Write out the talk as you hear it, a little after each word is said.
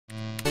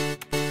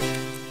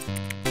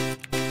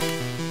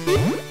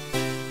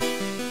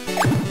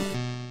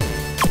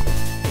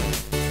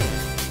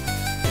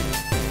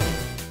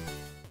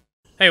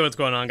Hey, what's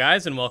going on,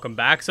 guys, and welcome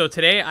back. So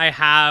today I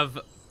have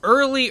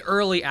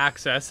early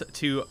access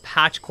to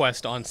Patch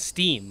Quest on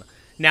Steam.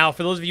 Now,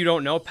 for those of you who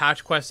don't know,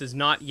 Patch Quest is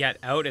not yet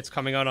out. It's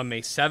coming out on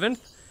May 7th.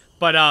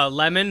 But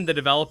Lemon, the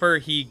developer,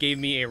 he gave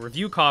me a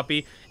review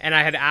copy, and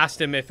I had asked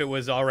him if it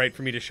was all right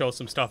for me to show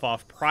some stuff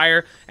off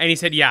prior, and he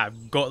said, yeah,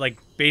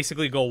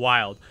 basically go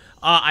wild.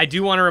 I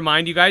do want to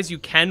remind you guys, you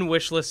can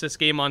wishlist this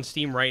game on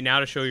Steam right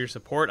now to show your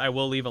support. I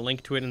will leave a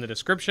link to it in the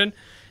description.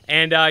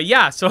 And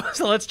yeah, so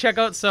let's check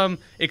out some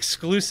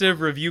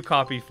exclusive review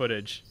copy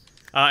footage.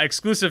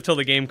 Exclusive till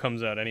the game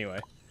comes out, anyway.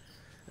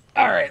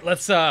 All right,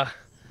 let's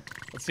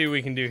see what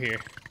we can do here.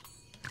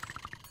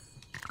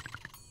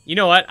 You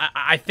know what?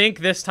 I think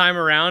this time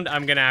around,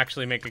 I'm gonna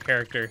actually make a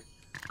character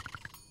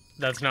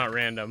that's not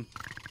random.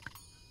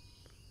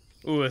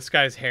 Ooh, this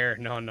guy's hair.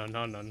 No.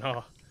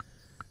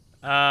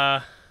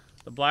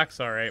 The black's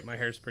all right. My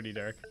hair's pretty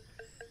dark.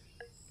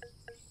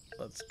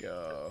 Let's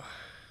go.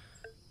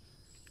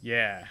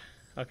 Yeah.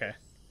 Okay.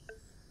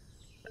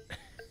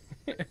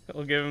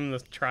 We'll give him the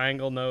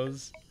triangle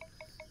nose.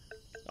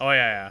 Oh,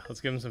 yeah. Let's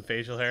give him some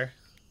facial hair.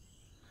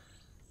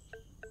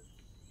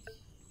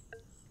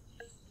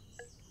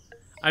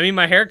 I mean,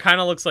 my hair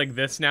kind of looks like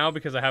this now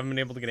because I haven't been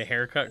able to get a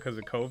haircut because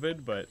of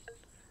COVID, but...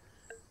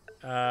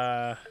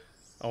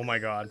 oh my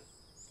god.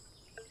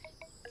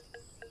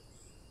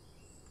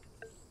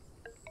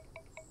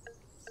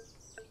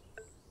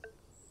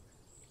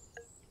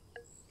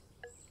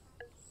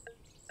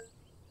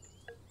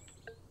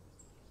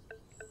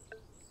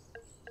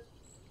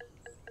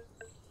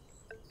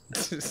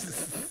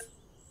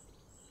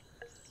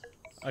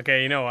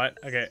 Okay, you know what?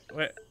 Okay,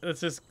 wait, let's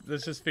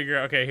just figure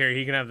out. Okay, here,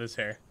 he can have this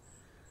hair.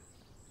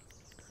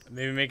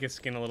 Maybe make his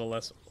skin a little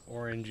less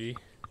orangey.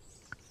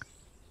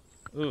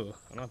 Ooh,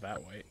 I'm not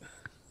that white.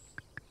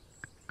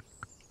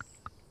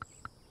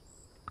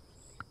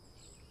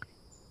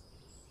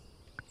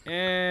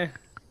 I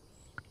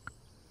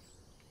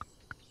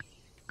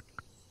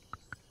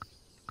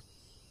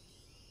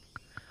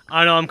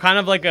don't know. I'm kind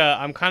of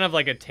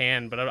like a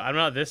tan, but I'm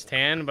not this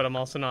tan, but I'm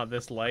also not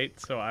this light,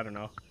 so I don't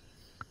know.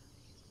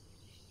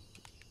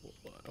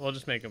 We'll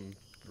just make him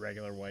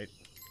regular white.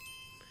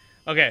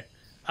 Okay.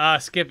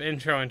 Skip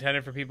intro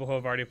intended for people who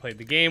have already played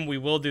the game. We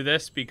will do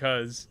this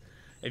because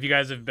if you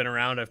guys have been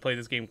around, I've played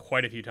this game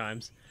quite a few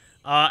times.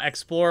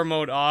 Explore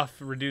mode off,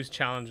 reduce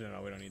challenge.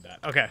 No, we don't need that.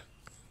 Okay.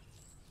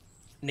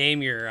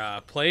 Name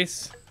your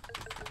place.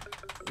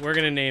 We're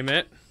gonna name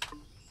it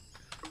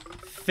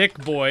Thick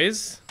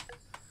Boys,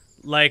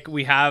 like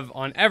we have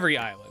on every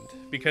island,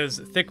 because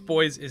Thick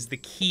Boys is the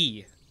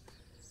key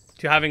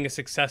to having a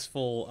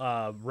successful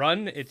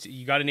run.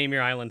 You got to name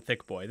your island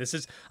Thick Boy.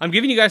 I'm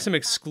giving you guys some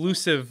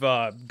exclusive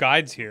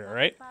guides here, all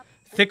right?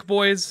 Thick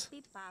Boys,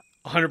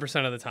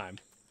 100% of the time.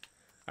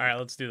 All right,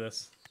 let's do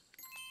this.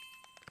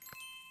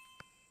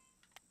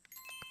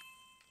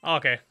 Oh,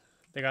 okay,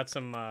 they got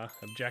some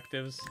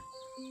objectives.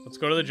 Let's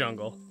go to the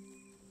jungle.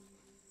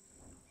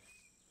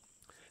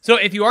 So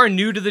if you are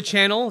new to the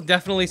channel,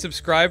 definitely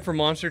subscribe for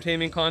monster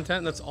taming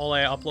content. That's all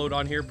I upload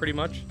on here pretty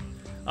much.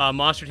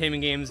 Monster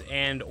taming games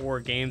and or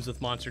games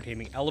with monster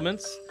taming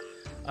elements.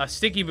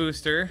 Sticky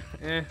booster,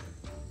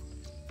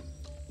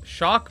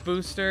 Shock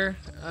booster,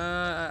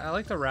 I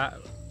like the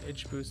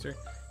itch booster.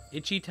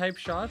 Itchy type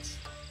shots.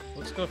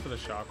 Let's go for the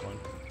shock one.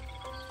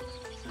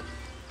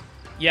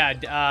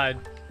 Yeah,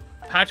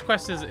 Patch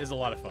Quest is a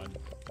lot of fun.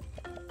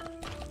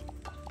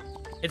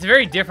 It's a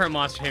very different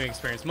monster taming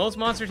experience. Most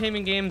monster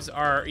taming games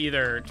are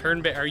either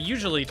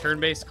usually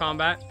turn-based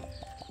combat.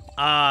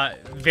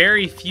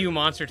 Very few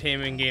monster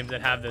taming games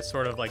that have this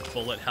sort of like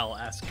bullet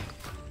hell-esque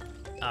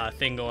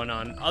thing going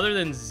on. Other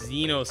than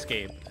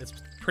Xenoscape, it's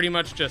pretty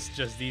much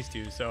just these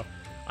two. So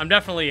I'm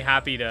definitely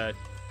happy to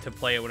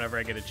play it whenever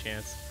I get a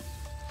chance.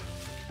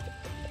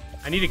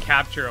 I need to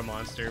capture a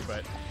monster,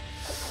 but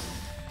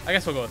I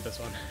guess we'll go with this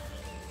one.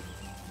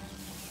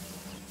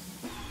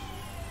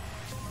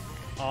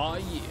 Aw,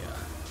 yeah.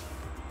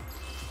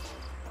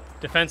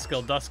 Defense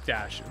skill, Dusk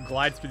Dash.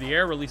 Glides through the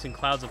air, releasing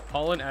clouds of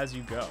pollen as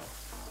you go.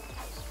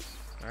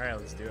 Alright,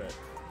 let's do it.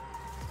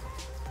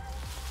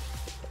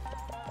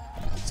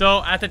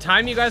 So, at the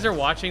time you guys are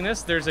watching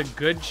this, there's a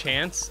good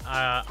chance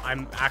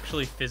I'm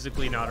actually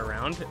physically not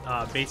around.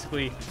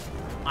 Basically,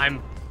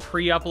 I'm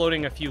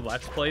pre-uploading a few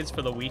Let's Plays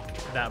for the week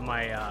that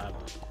my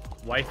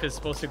wife is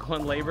supposed to go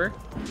in labor.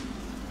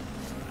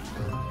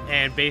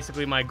 And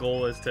basically my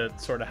goal is to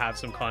sort of have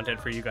some content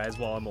for you guys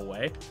while I'm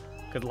away.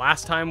 Because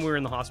last time we were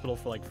in the hospital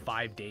for like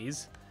 5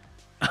 days.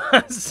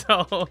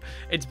 So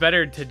it's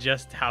better to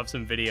just have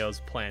some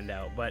videos planned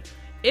out. But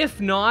if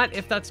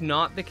that's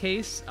not the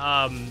case,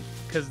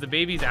 because the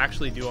baby's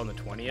actually due on the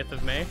 20th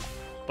of May.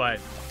 But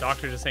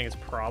doctors are saying it's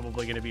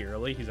probably going to be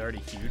early. He's already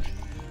huge.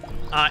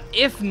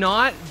 If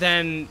not,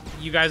 then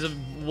you guys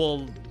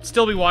will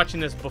still be watching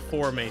this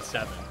before May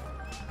 7th.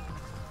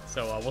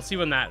 So we'll see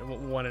when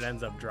it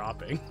ends up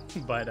dropping.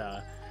 But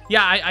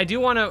yeah, I do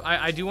want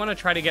to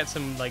try to get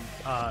some like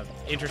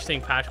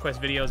interesting Patch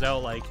Quest videos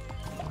out, like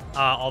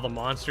all the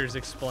monsters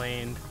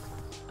explained,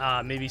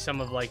 maybe some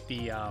of like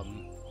the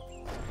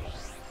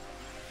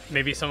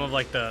maybe some of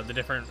like the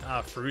different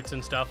fruits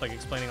and stuff, like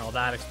explaining all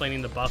that,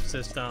 explaining the buff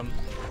system,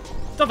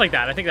 stuff like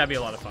that. I think that'd be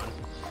a lot of fun.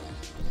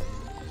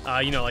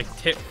 You know, like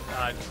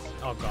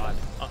oh god,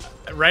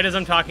 right as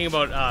I'm talking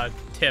about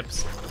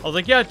tips, I was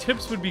like, yeah,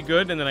 tips would be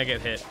good, and then I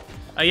get hit.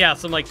 Yeah,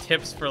 some like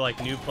tips for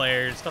like new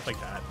players, stuff like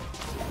that.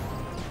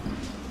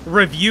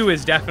 Review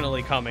is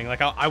definitely coming.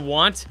 Like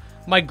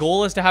my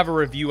goal is to have a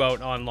review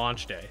out on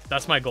launch day.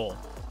 That's my goal.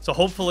 So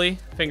hopefully,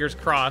 fingers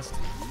crossed,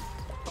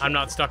 I'm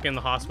not stuck in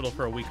the hospital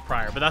for a week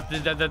prior. But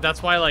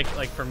that's why like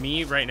for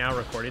me right now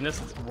recording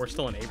this, we're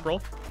still in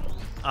April.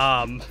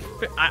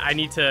 I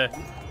need to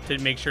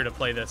make sure to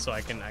play this so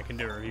I can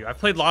do a review. I've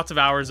played lots of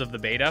hours of the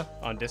beta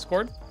on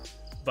Discord,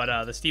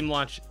 but the Steam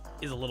launch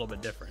is a little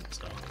bit different.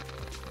 So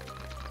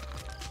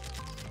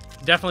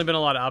definitely been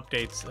a lot of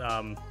updates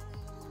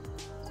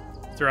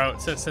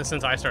throughout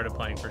since I started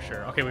playing for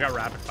sure. Okay, we got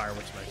rapid fire,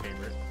 which is my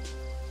favorite,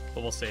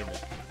 but we'll save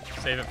it.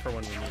 Save it for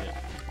when we need it.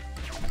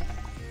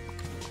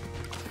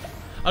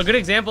 A good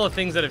example of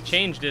things that have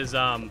changed is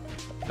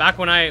back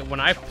when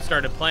I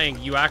started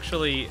playing, you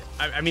actually,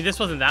 I mean, this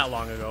wasn't that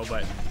long ago,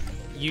 but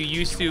you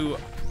used to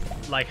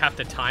like have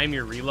to time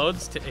your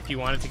reloads if you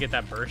wanted to get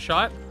that burst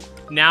shot.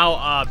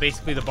 Now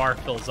basically the bar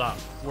fills up,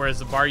 whereas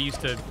the bar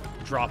used to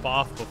drop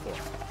off before.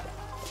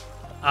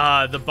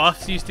 The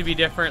buffs used to be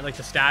different, like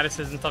the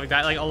statuses and stuff like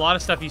that. Like a lot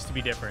of stuff used to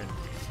be different.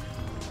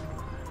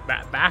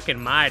 Back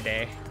in my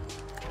day,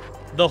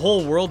 the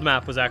whole world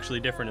map was actually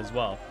different as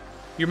well.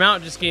 Your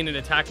mount just gained an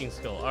attacking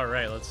skill. All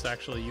right, let's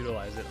actually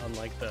utilize it,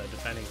 unlike the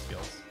defending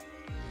skills.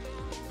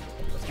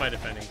 That's my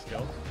defending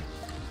skill.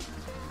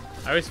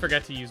 I always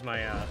forget to use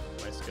my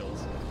my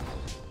skills.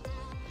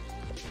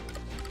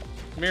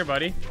 Come here,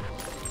 buddy.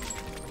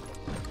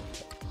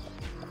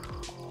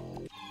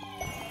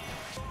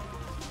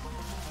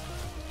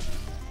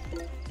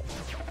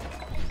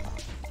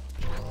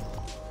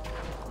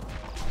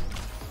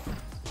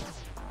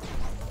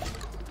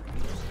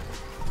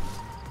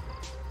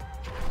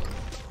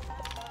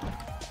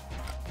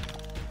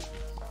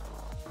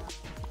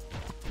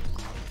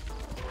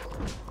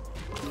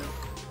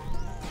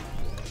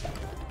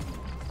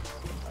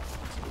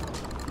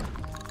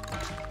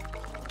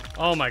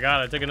 Oh my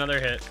god, I took another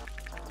hit.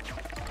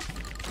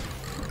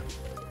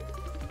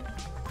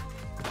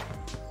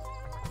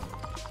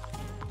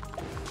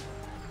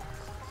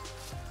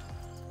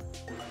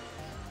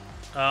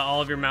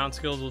 All of your mount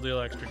skills will deal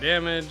extra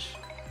damage.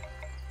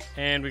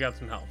 And we got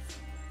some health.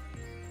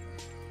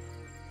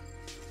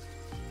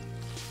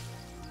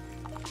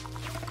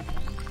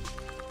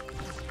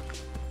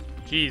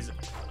 Jeez.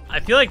 I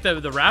feel like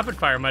the rapid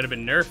fire might have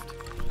been nerfed.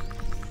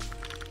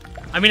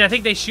 I mean, I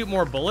think they shoot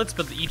more bullets,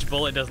 but each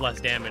bullet does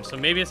less damage, so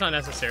maybe it's not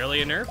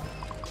necessarily a nerf.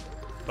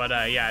 But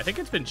yeah, I think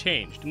it's been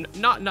changed.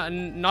 Not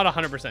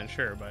 100%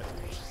 sure, but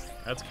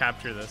let's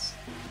capture this.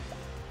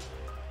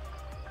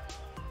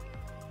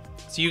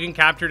 So you can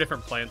capture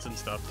different plants and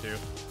stuff too.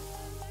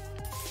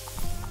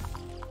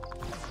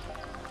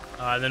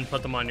 Then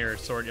put them on your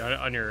sword,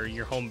 on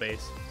your home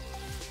base,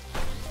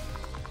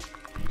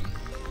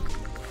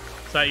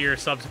 so that your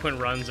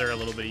subsequent runs are a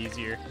little bit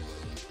easier.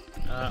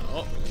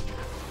 Oh.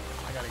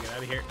 I gotta get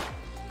out of here.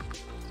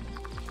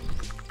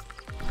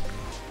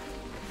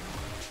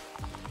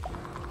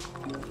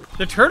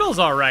 The turtle's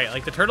all right.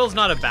 Like the turtle's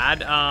not a bad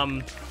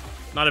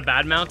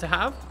mount to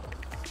have.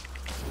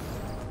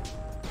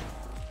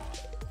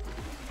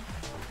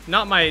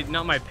 Not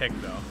my pick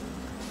though.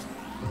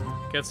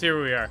 Okay, let's see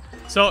where we are.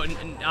 So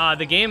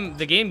the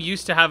game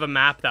used to have a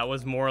map that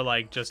was more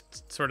like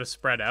just sort of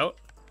spread out.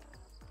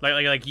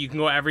 Like you can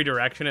go every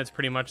direction. It's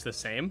pretty much the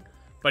same.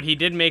 But he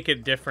did make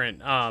it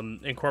different,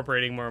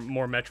 incorporating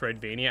more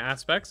Metroidvania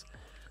aspects.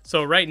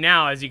 So right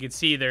now, as you can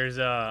see, there's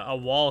a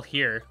wall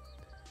here.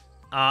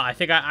 I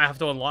think I have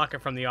to unlock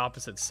it from the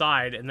opposite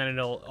side, and then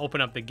it'll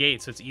open up the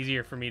gate, so it's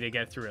easier for me to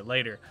get through it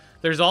later.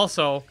 There's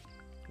also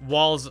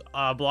walls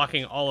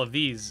blocking all of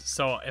these,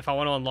 so if I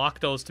want to unlock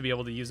those to be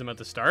able to use them at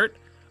the start,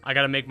 I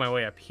got to make my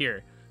way up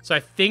here. So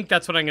I think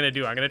that's what I'm going to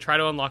do. I'm going to try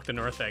to unlock the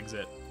north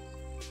exit.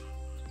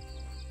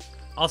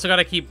 Also got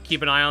to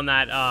keep an eye on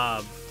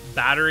that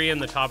battery in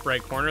the top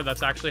right corner.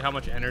 That's actually how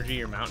much energy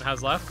your mount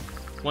has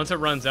left. Once it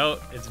runs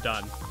out, it's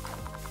done.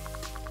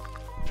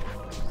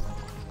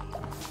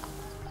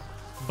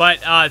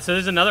 But so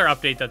there's another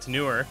update that's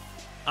newer.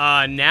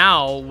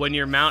 Now when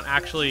your mount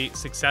actually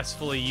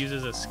successfully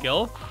uses a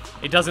skill,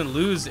 it doesn't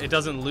lose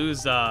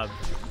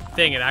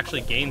thing, it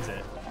actually gains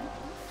it.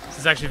 This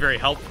is actually very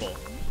helpful.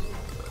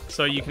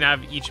 So you can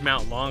have each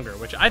mount longer,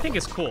 which I think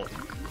is cool.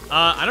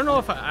 I don't know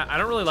if I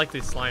don't really like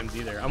these slimes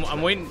either.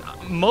 I'm waiting.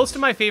 Most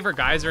of my favorite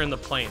guys are in the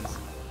plains.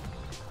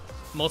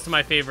 Most of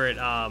my favorite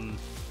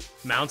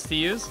mounts to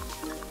use.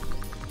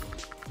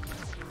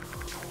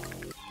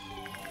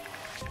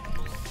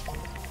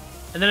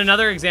 And then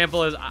another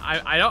example is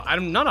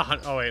I'm not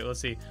 100. Oh wait,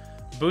 let's see.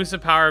 Boost the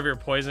power of your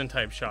poison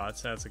type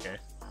shots. That's okay.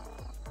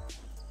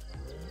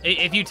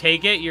 If you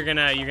take it, you're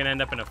gonna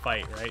end up in a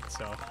fight, right?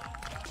 So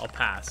I'll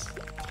pass.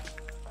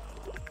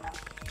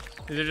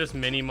 These are just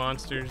mini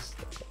monsters.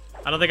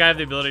 I don't think I have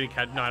the ability to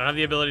catch. No, I don't have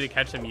the ability to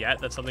catch them yet.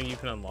 That's something you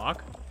can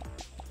unlock.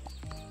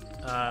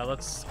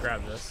 Let's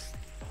grab this.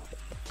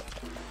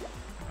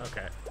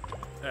 Okay.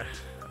 Okay.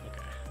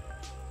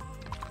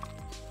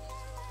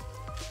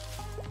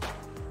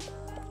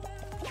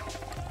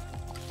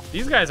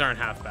 These guys aren't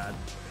half bad.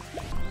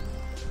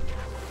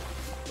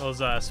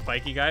 Those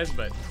spiky guys,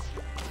 but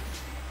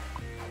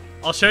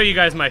I'll show you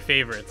guys my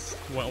favorites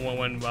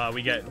when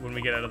we get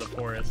out of the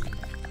forest.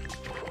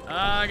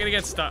 I'm gonna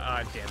get stuck.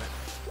 Ah, damn it.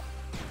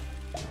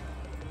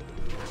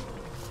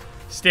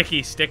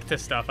 Sticky, stick to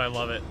stuff. I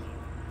love it.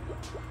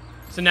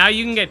 So now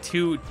you can get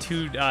two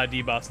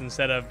debuffs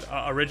instead of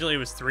originally it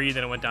was 3,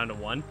 then it went down to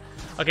 1.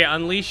 Okay,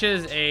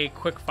 unleashes a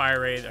quick fire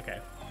raid. Okay.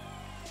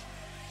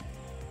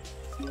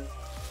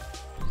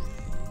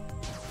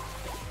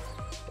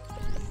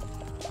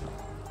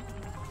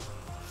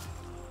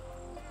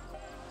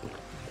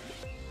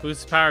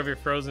 Boosts the power of your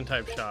frozen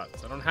type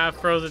shots. I don't have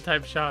frozen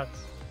type shots.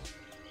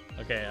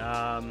 Okay,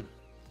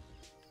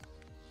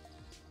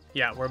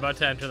 yeah, we're about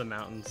to enter the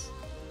mountains.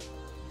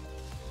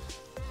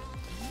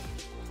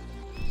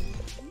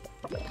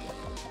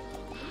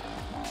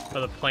 Or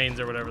the plains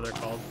or whatever they're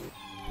called.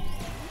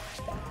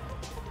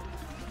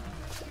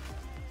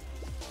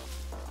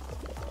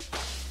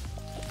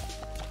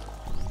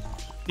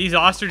 These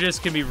ostriches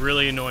can be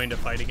really annoying to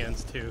fight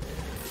against too.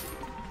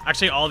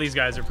 Actually, all these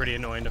guys are pretty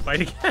annoying to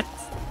fight against.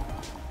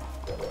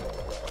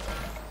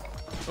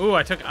 Ooh,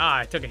 I took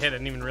a hit. I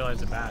didn't even realize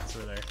the bats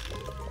were there.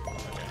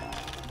 Okay.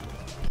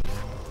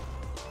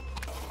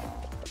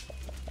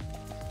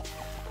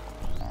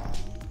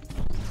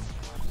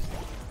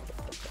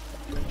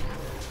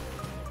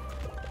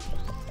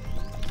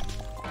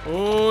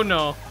 Oh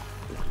no.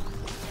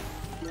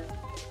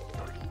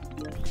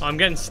 Oh, I'm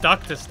getting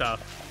stuck to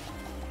stuff.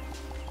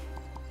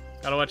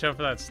 Gotta watch out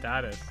for that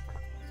status.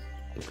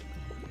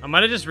 I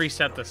might have just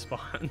reset the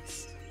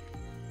spawns.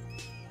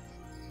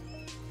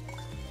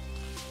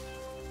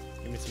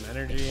 Give me some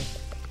energy.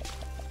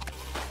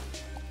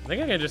 I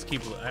think I can just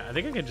keep. I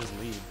think I can just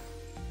leave.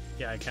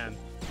 Yeah, I can.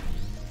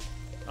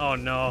 Oh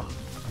no.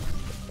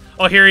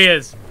 Oh, here he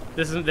is.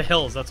 This is the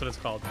hills. That's what it's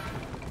called.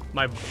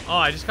 Oh,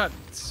 I just got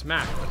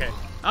smacked. Okay.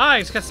 Ah,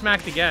 I just got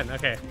smacked again.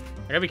 Okay.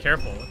 I gotta be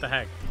careful. What the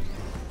heck?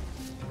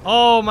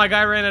 Oh, my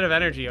guy ran out of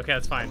energy. Okay,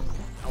 that's fine.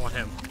 I want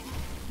him.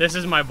 This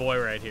is my boy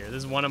right here. This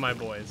is one of my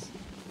boys.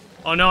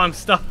 Oh no, I'm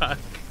stuck.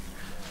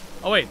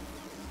 Oh wait.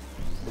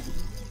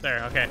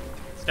 There, okay.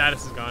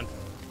 Status is gone.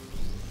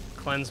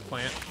 Cleanse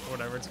plant, or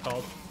whatever it's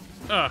called.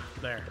 Ugh,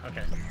 there,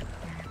 okay.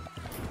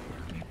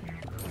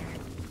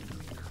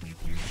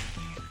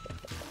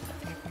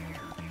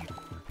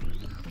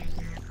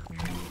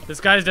 This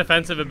guy's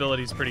defensive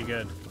ability is pretty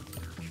good.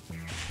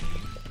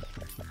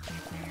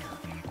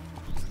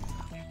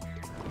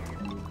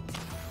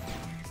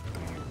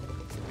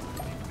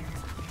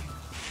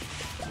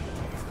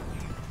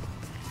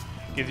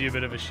 Gives you a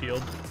bit of a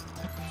shield.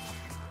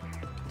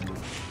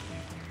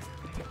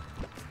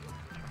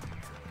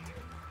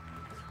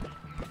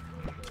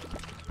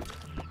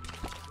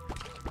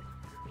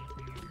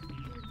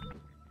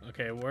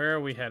 Okay, where are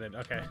we headed?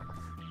 Okay.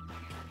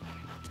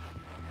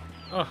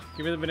 Oh,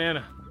 give me the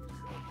banana.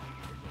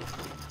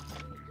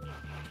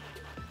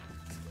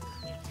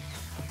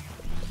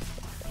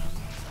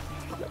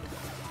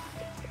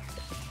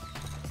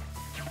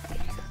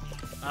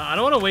 I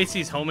don't want to waste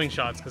these homing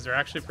shots because they're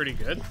actually pretty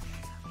good.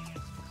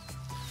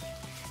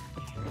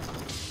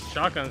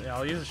 Shotgun, yeah,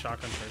 I'll use a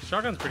shotgun first.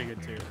 Shotgun's pretty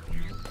good too.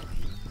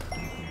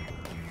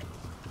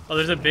 Oh,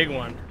 there's a big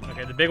one.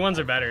 Okay, the big ones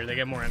are better. They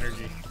get more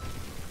energy.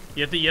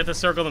 You have to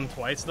circle them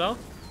twice though.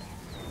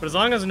 But as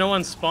long as no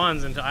one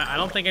spawns until I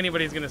don't think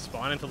anybody's gonna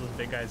spawn until this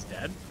big guy's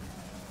dead.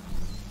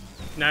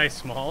 Now he's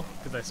small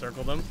because I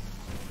circled him.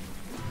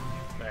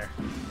 There.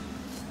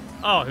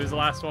 Oh, who's the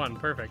last one?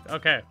 Perfect.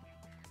 Okay.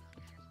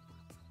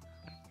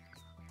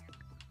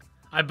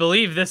 I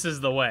believe this is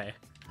the way.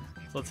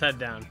 So let's head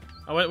down.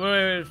 Oh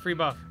wait, free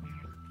buff.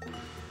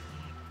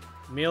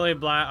 Melee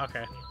blast.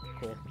 Okay,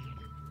 cool.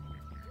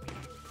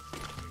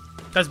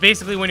 That's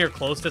basically when you're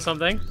close to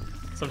something.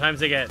 Sometimes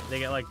they get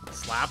like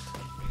slapped.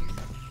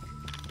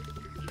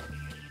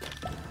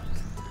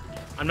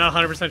 I'm not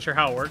 100% sure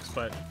how it works,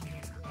 but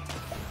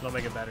it'll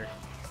make it better.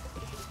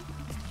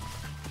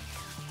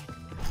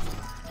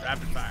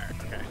 Rapid fire.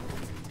 Okay.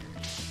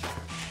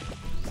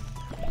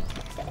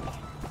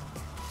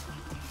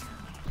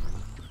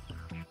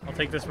 I'll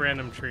take this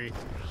random tree.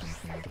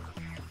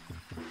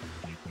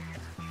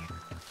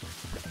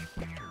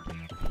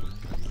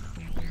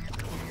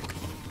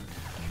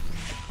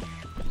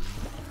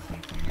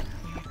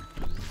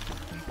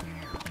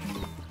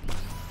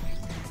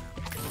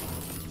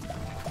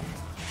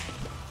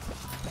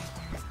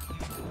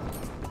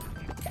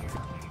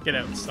 Get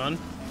out, son.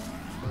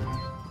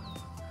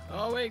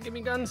 Oh wait, give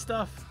me gun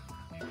stuff.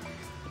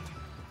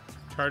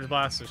 Charge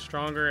blast is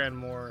stronger and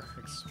more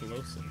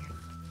explosive.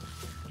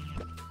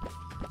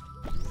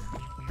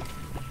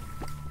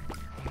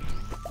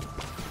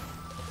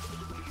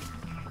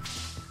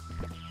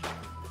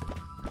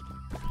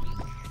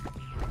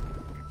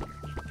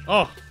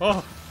 Oh,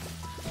 oh.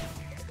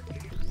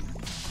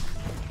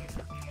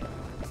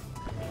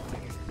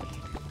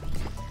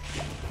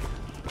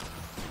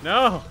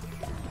 No!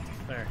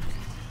 There.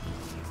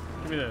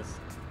 Give me this.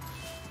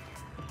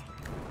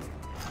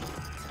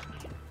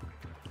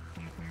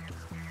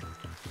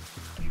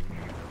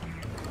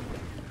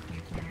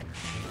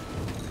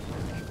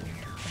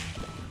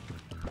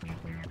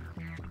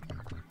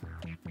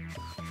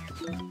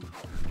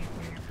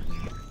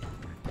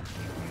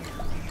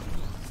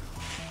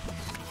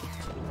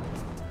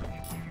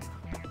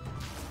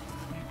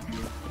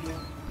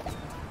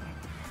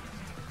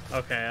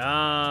 Okay,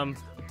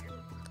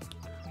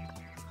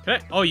 can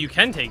I? Oh, you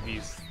can take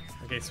these.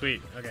 Okay,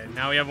 sweet. Okay,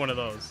 now we have one of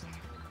those.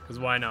 Because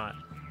why not?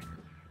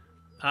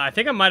 I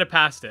think I might have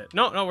passed it.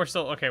 No, we're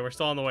still... Okay, we're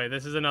still on the way.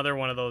 This is another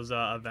one of those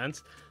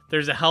events.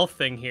 There's a health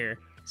thing here.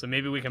 So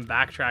maybe we can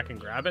backtrack and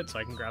grab it. So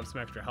I can grab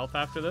some extra health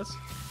after this.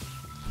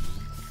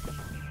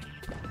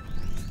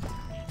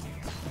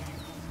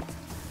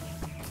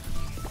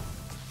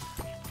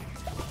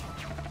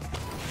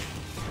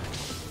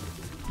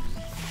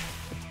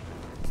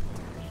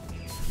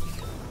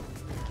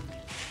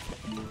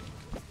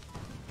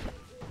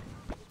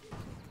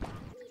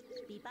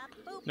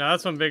 No,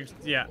 that's one big...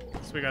 Yeah,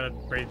 so we gotta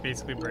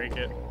basically break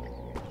it.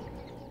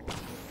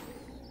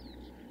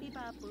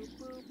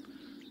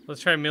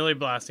 Let's try melee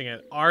blasting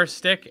it. R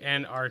stick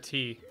and RT.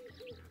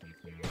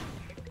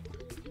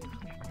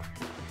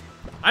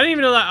 I didn't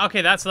even know that.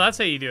 Okay, so that's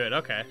how you do it.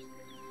 Okay.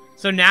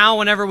 So now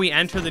whenever we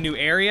enter the new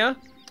area...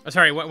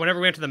 sorry, whenever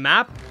we enter the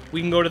map,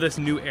 we can go to this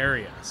new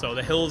area. So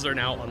the hills are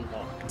now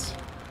unlocked.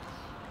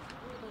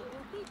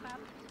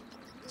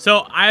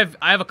 So I have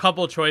a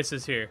couple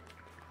choices here.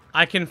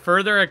 I can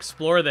further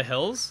explore the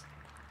hills,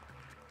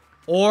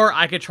 or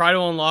I could try to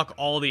unlock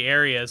all the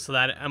areas so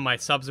that in my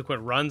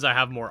subsequent runs I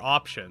have more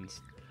options.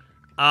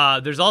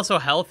 There's also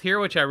health here,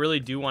 which I really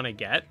do want to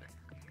get.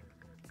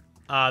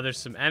 There's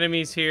some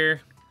enemies here.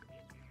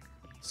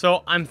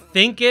 So I'm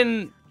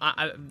thinking,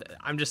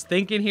 I'm just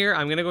thinking here,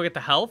 I'm going to go get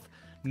the health.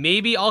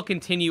 Maybe I'll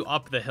continue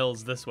up the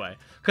hills this way.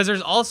 Because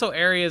there's also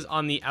areas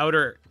on the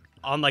outer,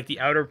 like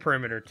the outer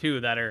perimeter too,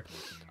 that are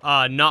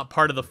not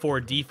part of the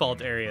 4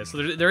 default areas.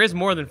 So there is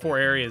more than 4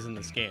 areas in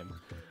this game.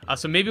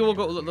 So maybe we'll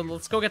go.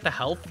 Let's go get the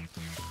health,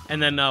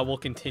 and then we'll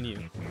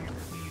continue.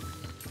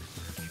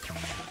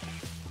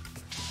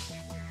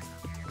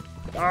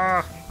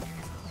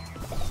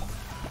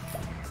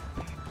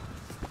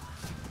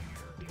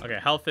 Okay,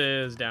 health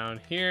is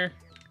down here.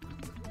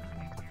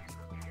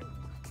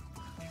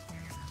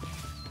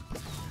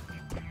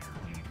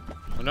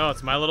 Oh no,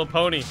 it's My Little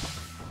Pony.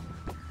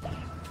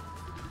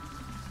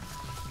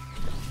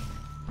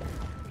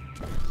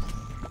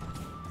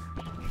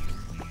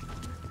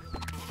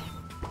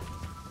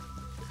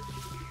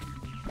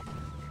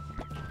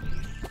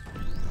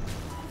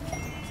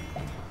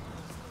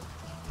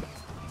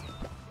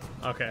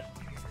 Okay.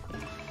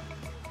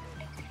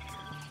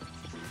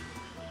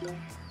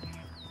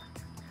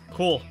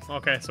 Cool.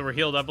 Okay, so we're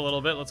healed up a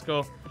little bit. Let's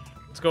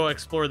go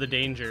explore the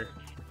danger.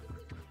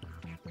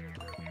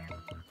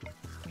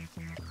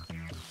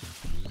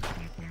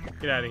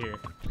 Get out of here.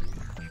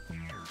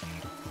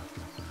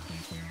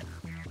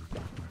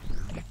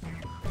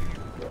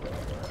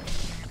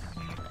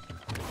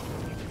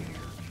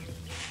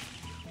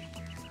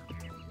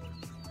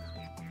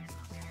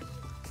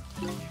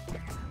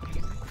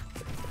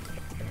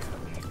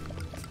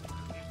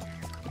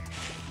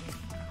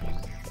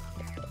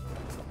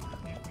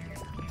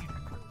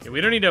 We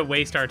don't need to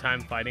waste our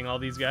time fighting all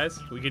these guys.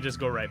 We could just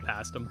go right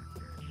past them.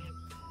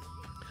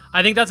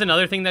 I think that's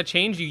another thing that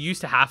changed. You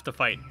used to have to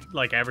fight,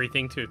 like,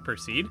 everything to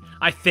proceed.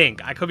 I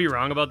think. I could be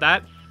wrong about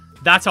that.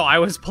 That's how I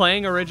was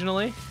playing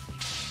originally.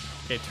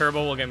 Okay,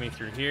 Turbo will get me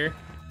through here.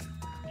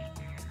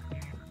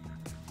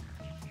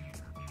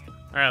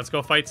 Alright, let's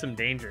go fight some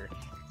danger.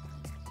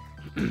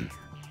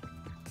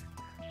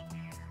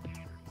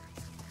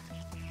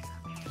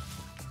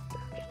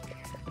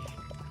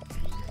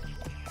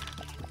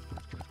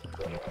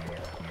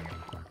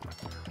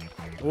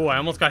 Ooh, I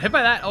almost got hit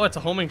by that. Oh, it's a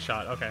homing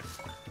shot. Okay.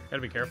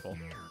 Gotta be careful.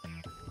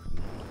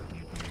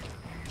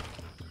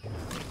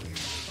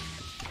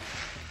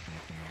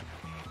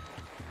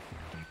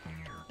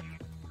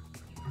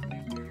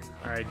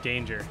 Alright,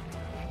 danger.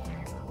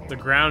 The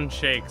ground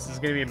shakes. This is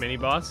gonna be a mini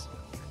boss.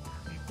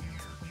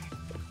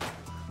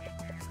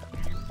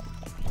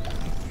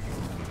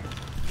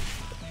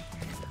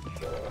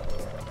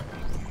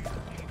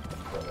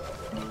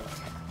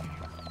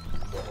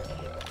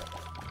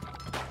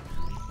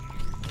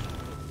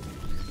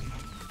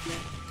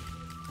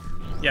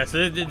 Yeah,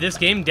 so this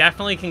game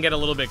definitely can get a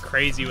little bit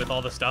crazy with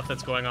all the stuff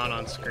that's going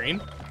on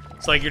screen.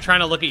 So, like, you're trying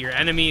to look at your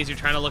enemies, you're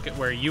trying to look at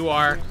where you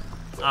are.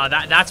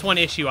 That's one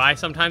issue I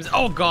sometimes...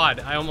 Oh,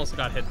 God! I almost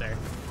got hit there.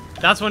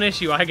 That's one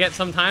issue I get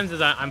sometimes, is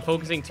I'm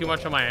focusing too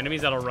much on my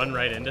enemies that'll run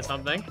right into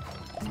something.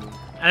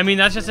 And, I mean,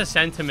 that's just a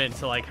sentiment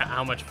to, like,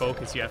 how much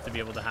focus you have to be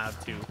able to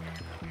have to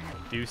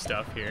do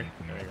stuff here.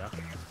 There we go.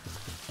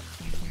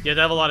 You have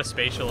to have a lot of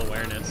spatial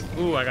awareness.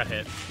 Ooh, I got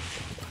hit.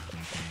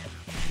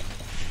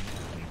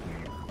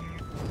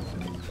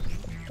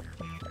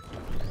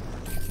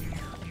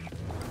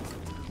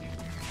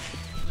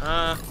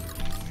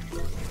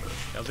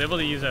 I was able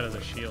to use that as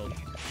a shield.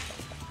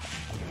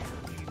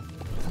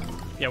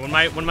 Yeah,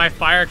 when my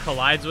fire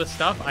collides with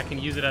stuff, I can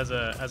use it as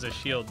a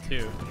shield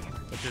too,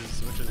 which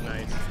is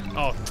nice.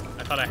 Oh,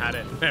 I thought I had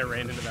it. I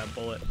ran into that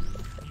bullet.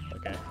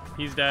 Okay,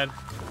 he's dead.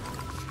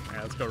 All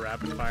right, let's go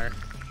rapid fire.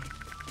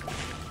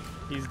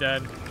 He's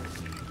dead.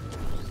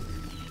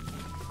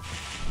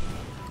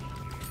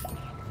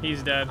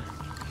 He's dead.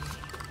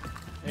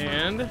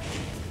 And I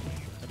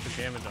took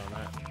damage on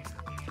that.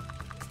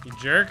 You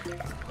jerk.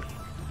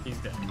 He's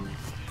dead.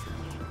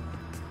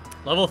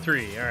 Level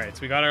 3. All right,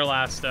 so we got our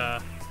last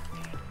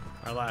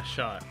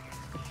shot.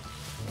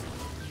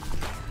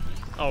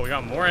 Oh, we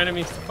got more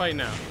enemies to fight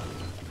now.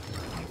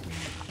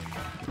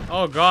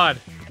 Oh God.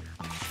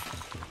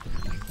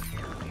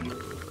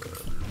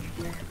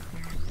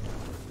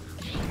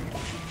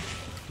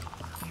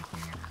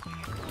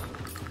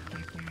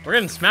 We're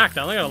getting smacked.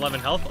 I only got 11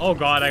 health. Oh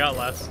God, I got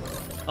less.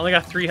 I only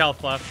got 3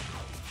 health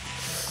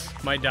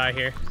left. Might die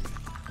here.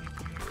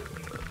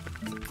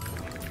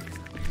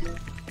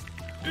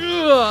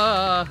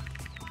 Ugh.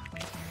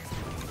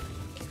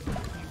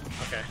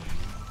 Okay.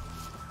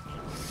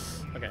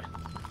 Okay.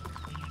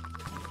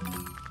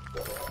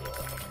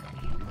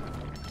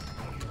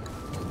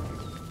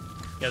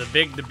 Yeah,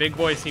 the big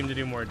boys seem to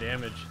do more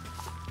damage.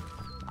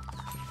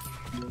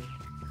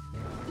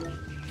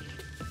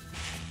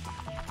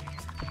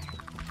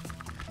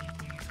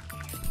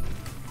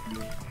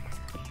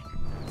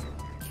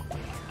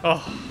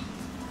 Oh.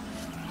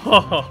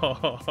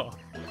 Oh.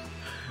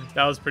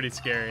 That was pretty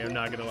scary, I'm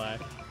not gonna lie.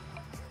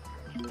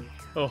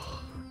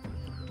 Oh.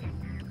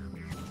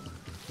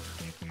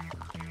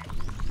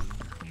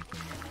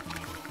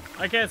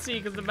 I can't see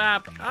because the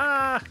map.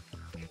 Ah!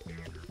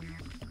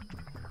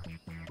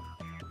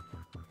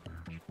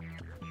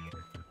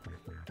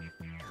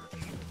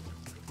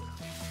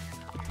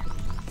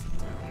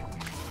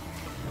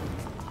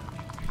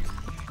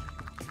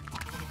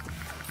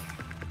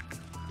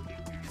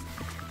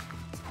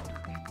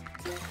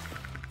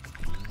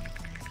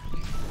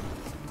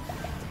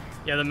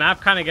 Yeah, the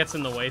map kind of gets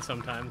in the way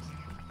sometimes.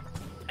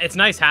 It's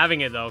nice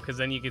having it though, because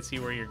then you can see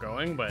where you're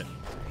going, but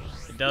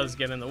it does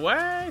get in the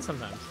way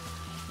sometimes.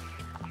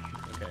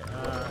 Okay,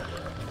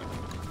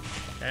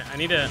 okay, I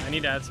need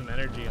to add some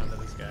energy onto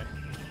this guy.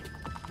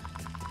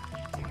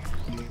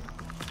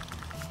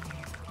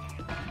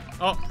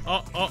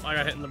 Oh, I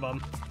got hit in the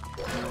bum.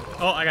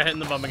 Oh, I got hit in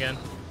the bum again.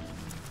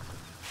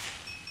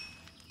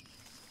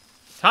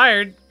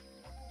 Tired.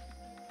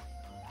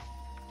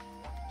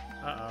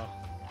 Uh-oh.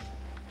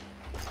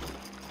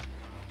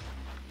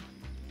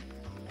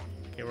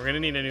 Okay, we're gonna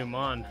need a new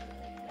Mon.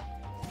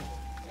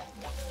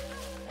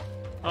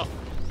 Oh.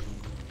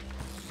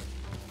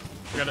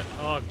 We gotta,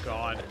 oh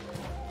God.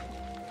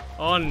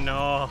 Oh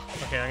no.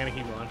 Okay, I'm gonna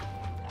keep going.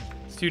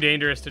 It's too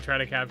dangerous to try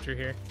to capture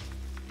here.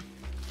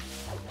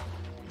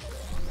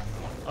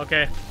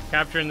 Okay,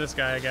 capturing this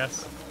guy, I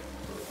guess.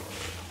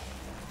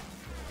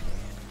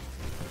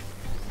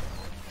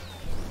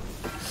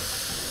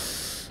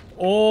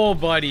 Oh,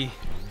 buddy.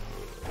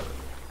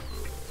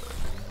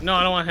 No,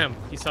 I don't want him.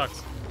 He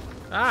sucks.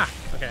 Ah,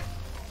 okay.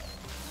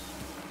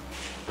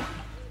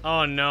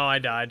 Oh no, I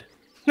died.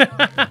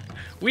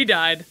 We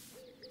died.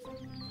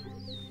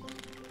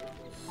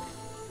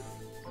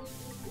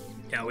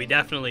 Yeah, we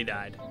definitely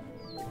died.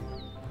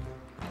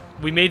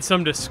 We made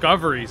some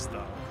discoveries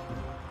though.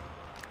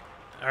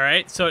 All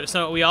right,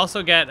 so we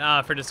also get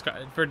for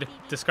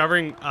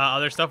discovering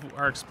other stuff,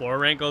 our explorer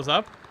rank goes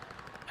up,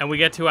 and we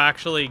get to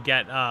actually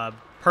get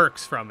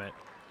perks from it.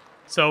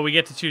 So we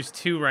get to choose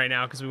 2 right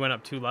now because we went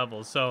up 2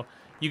 levels. So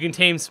you can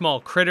tame small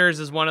critters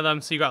is one of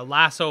them. So you got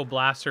lasso,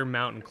 blaster,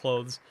 mount, and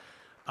clothes.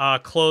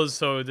 Clothes.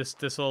 So this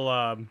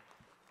will.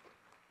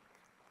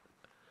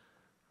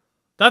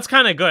 That's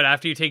kind of good.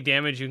 After you take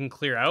damage, you can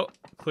clear out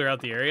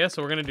the area.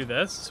 So we're gonna do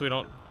this so we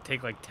don't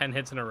take like 10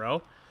 hits in a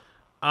row.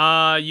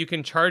 You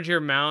can charge your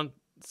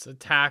mount's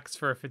attacks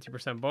for a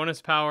 50%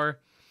 bonus power.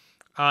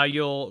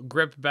 You'll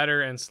grip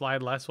better and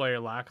slide less while your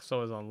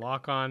lasso is on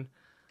lock on.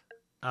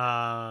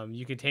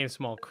 You can tame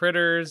small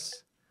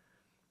critters.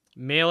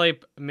 Melee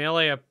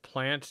a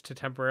plant to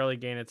temporarily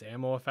gain its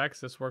ammo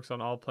effects. This works on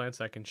all plants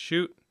that can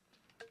shoot.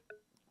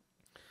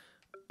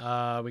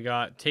 We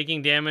got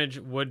taking damage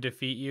would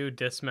defeat you,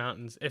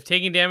 dismount. If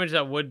taking damage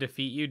that would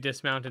defeat you,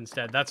 dismount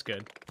instead. That's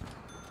good.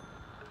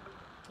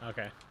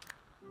 Okay.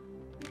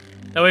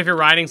 That way if you're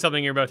riding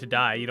something you're about to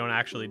die, you don't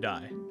actually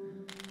die.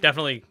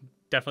 Definitely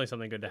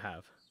something good to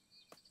have.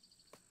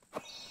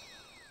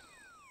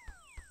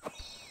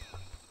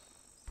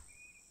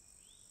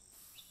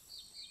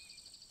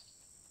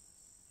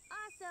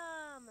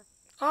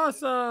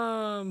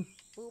 Awesome!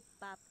 Boop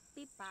bop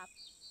beep bop.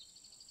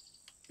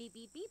 Beep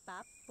beep beep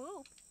bop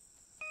boop.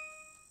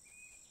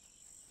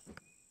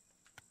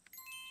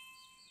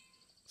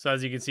 So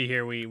as you can see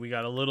here, we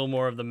got a little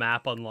more of the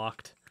map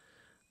unlocked.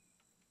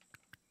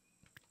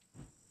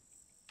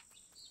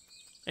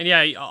 And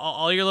yeah,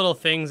 all your little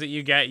things that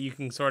you get, you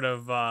can sort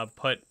of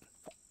put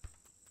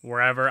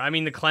wherever. I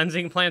mean, the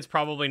cleansing plant's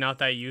probably not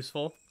that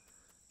useful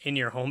in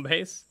your home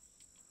base.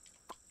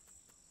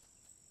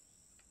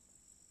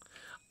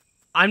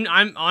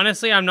 I'm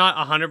honestly, I'm not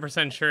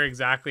 100% sure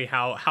exactly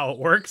how it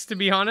works, to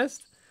be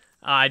honest.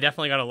 I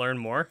definitely got to learn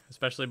more,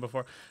 especially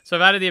before. So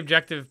I've added the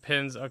objective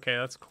pins. Okay,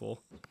 that's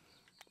cool.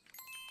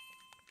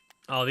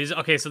 Oh,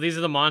 okay, so these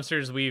are the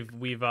monsters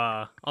we've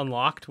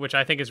unlocked, which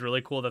I think is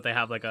really cool that they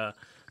have like a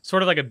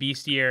sort of like a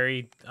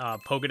bestiary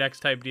Pokedex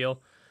type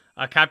deal.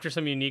 Capture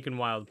some unique and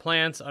wild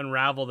plants,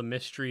 unravel the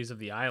mysteries of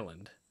the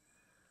island.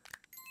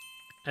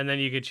 And then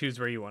you could choose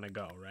where you want to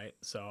go, right?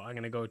 So I'm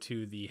going to go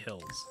to the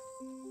hills.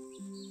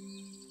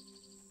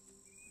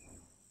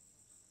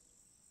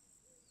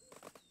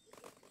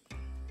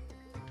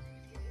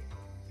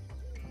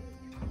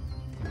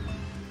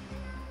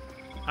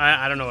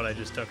 I don't know what I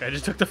just took. I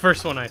just took the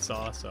first one I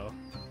saw, so.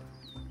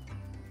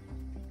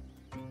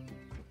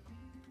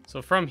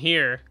 So from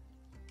here,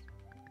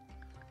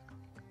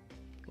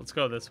 let's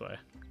go this way.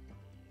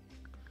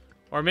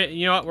 Or,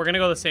 you know what? We're going to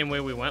go the same way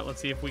we went. Let's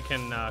see if we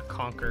can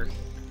conquer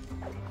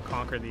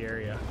the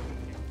area.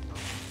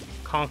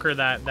 Conquer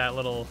that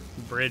little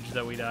bridge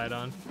that we died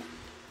on.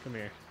 Come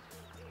here.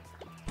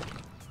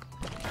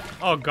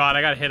 Oh, God,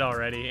 I got hit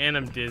already, and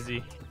I'm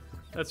dizzy.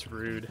 That's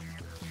rude.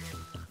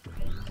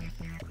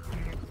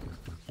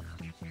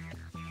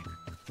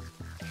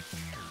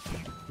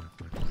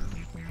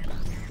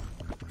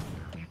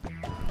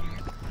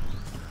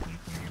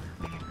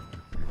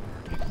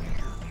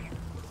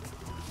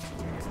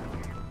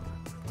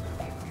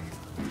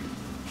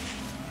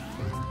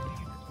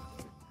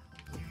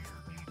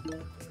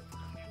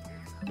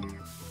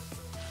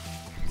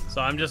 So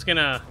I'm just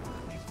gonna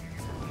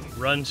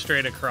run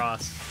straight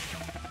across.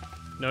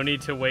 No need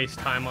to waste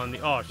time on the...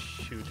 Oh,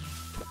 shoot.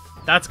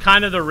 That's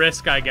kind of the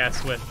risk, I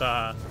guess, with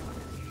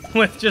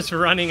just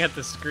running at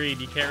the screen.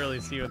 You can't really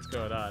see what's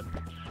going on.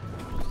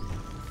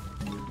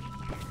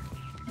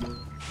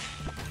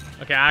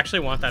 Okay, I actually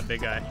want that big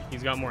guy.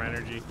 He's got more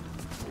energy.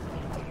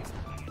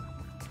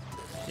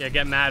 Yeah,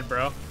 get mad,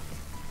 bro.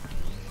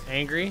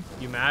 Angry?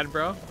 You mad,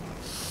 bro?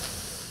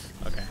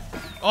 Okay.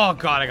 Oh,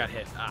 God, I got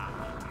hit. Ah.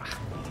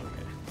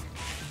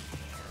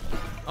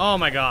 Oh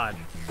my God.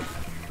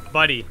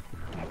 Buddy.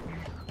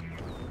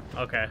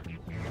 Okay.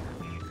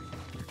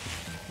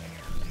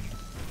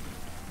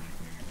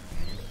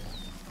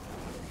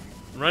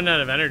 I'm running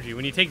out of energy.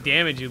 When you take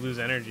damage, you lose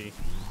energy.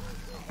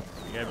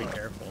 You gotta be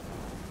careful.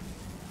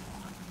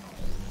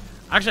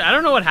 Actually, I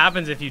don't know what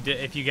happens if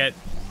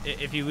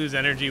you lose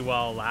energy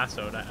while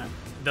lassoed. It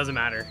doesn't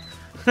matter.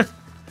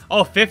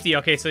 Oh, 50.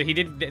 Okay, so they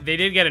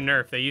did get a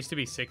nerf. They used to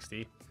be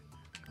 60.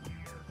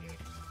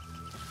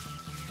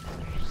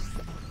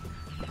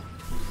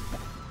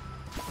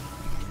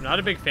 I'm not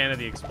a big fan of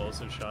the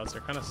explosive shots.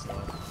 They're kind of slow.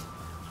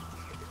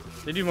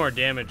 They do more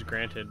damage,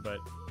 granted, but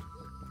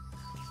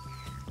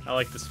I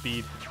like the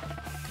speed.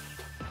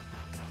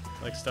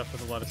 I like stuff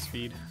with a lot of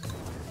speed.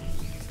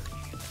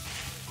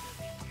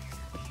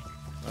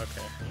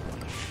 Okay.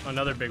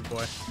 Another big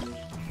boy.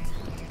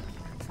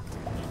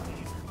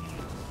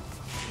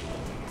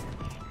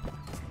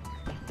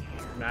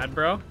 Mad,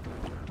 bro?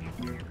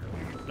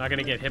 I'm not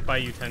gonna get hit by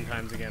you 10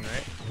 times again,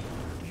 right?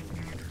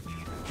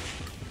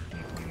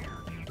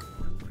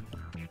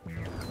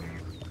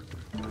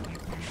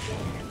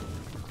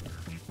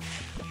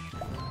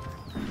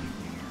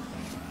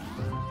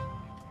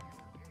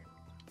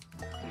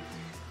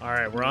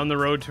 Alright, we're on the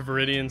road to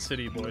Viridian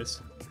City,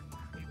 boys.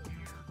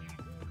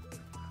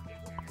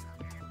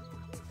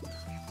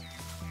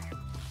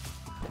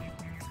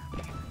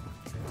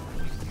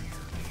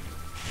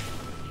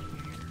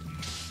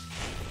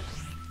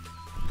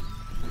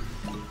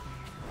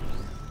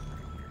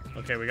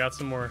 Okay, we got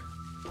some more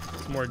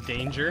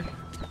danger.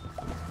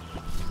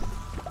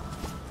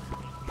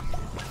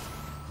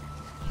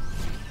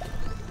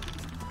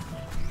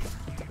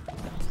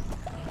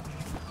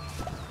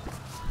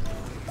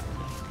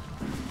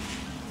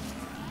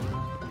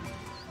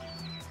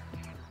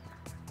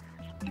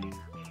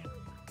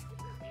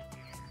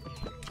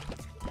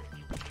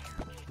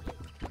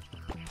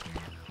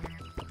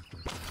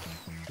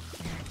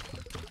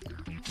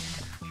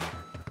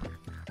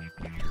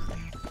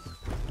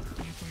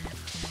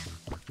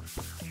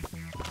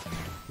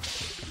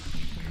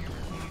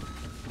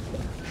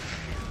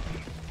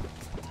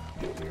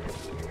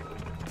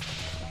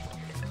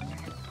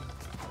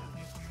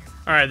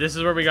 Alright, this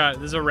is where we got...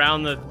 This is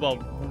around the... Well,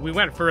 we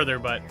went further,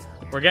 but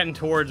we're getting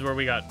towards where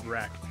we got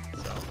wrecked,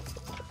 so...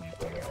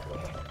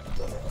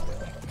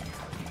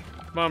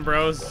 Come on,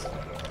 bros.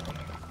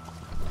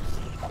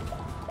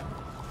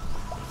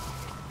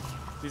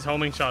 These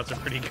homing shots are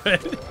pretty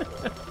good.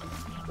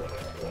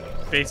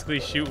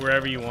 Basically shoot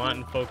wherever you want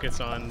and focus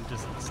on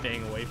just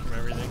staying away from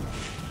everything.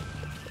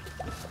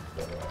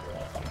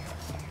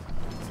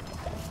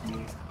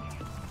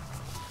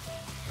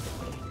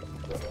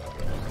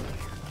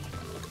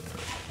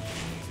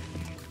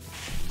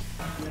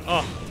 Oh,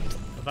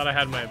 I thought I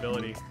had my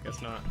ability.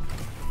 Guess not.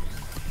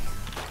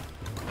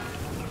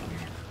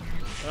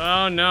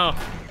 Oh no.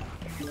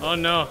 Oh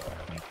no.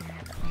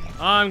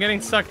 Oh, I'm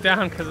getting sucked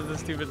down because of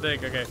this stupid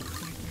thing. Okay.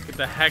 Get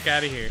the heck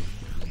out of here.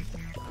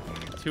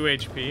 2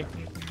 HP.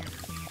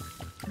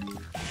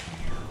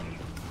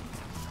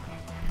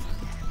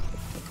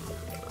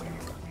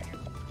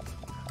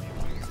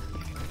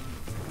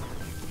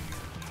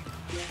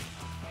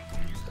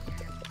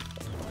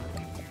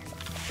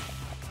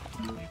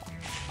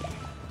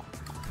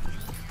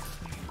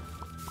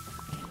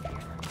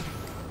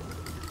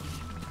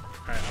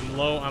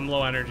 I'm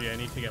low energy. I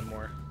need to get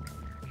more.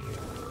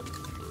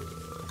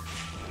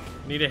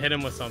 Need to hit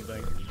him with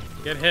something.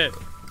 Get hit.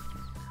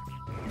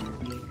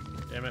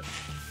 Damn it.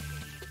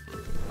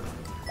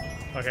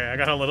 Okay, I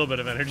got a little bit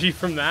of energy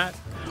from that.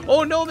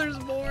 Oh no, there's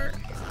more.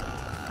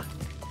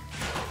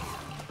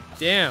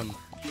 Damn.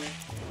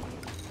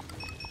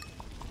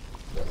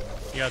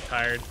 You got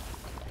tired.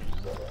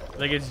 I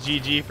think it's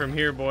GG from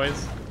here,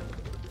 boys.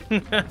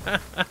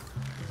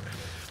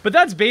 But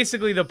that's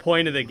basically the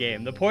point of the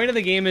game. The point of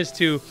the game is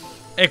to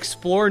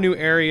explore new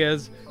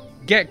areas,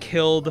 get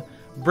killed,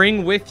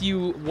 bring with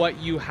you what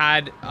you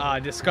had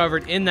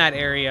discovered in that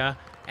area,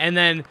 and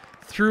then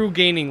through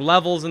gaining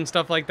levels and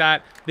stuff like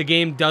that, the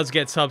game does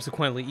get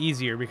subsequently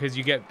easier because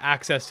you get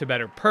access to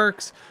better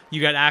perks, you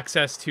get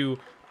access to,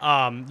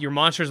 your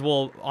monsters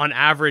will on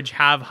average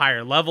have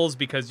higher levels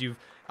because you've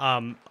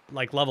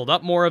like leveled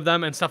up more of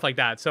them and stuff like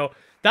that. So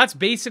that's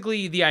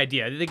basically the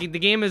idea. The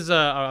game is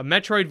a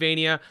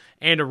Metroidvania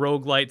and a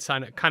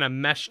roguelite kind of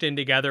meshed in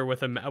together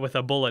with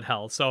a bullet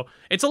hell. So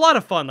it's a lot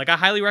of fun. Like, I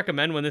highly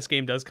recommend when this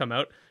game does come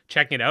out,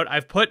 checking it out.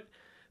 I've put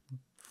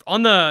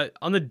on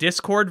the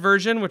Discord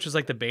version, which is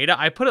like the beta,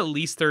 I put at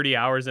least 30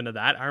 hours into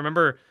that. I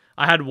remember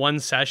I had one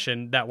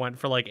session that went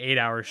for like 8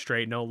 hours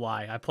straight, no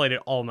lie. I played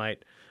it all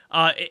night.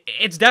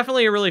 It's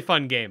definitely a really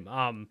fun game.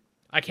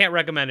 I can't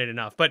recommend it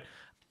enough, but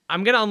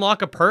I'm going to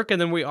unlock a perk and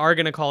then we are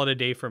going to call it a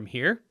day from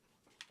here.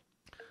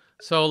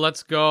 So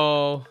let's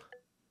go.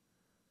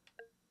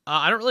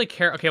 I don't really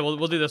care. Okay,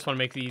 we'll do this one,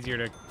 make it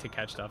easier to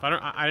catch stuff.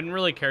 I didn't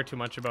really care too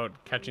much about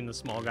catching the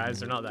small guys.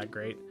 They're not that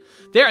great.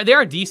 They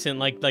are decent.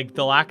 Like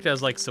they'll act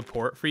as like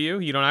support for you.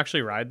 You don't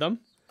actually ride them.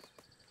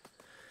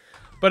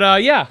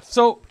 But yeah,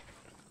 so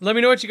let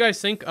me know what you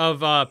guys think of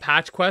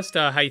Patch Quest,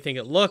 how you think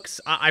it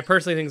looks. I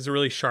personally think it's a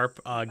really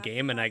sharp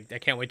game, and I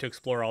can't wait to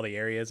explore all the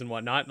areas and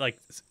whatnot. Like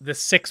the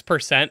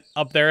 6%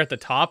 up there at the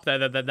top,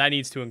 that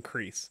needs to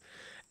increase.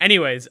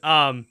 Anyways,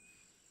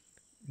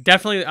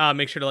 definitely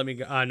make sure to let me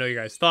know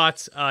your guys'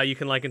 thoughts. You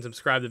can like and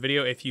subscribe the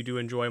video if you do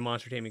enjoy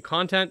monster taming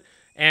content,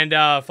 and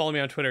follow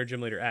me on Twitter,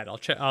 GymLeaderEd.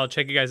 I'll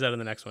check you guys out in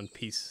the next one.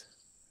 Peace.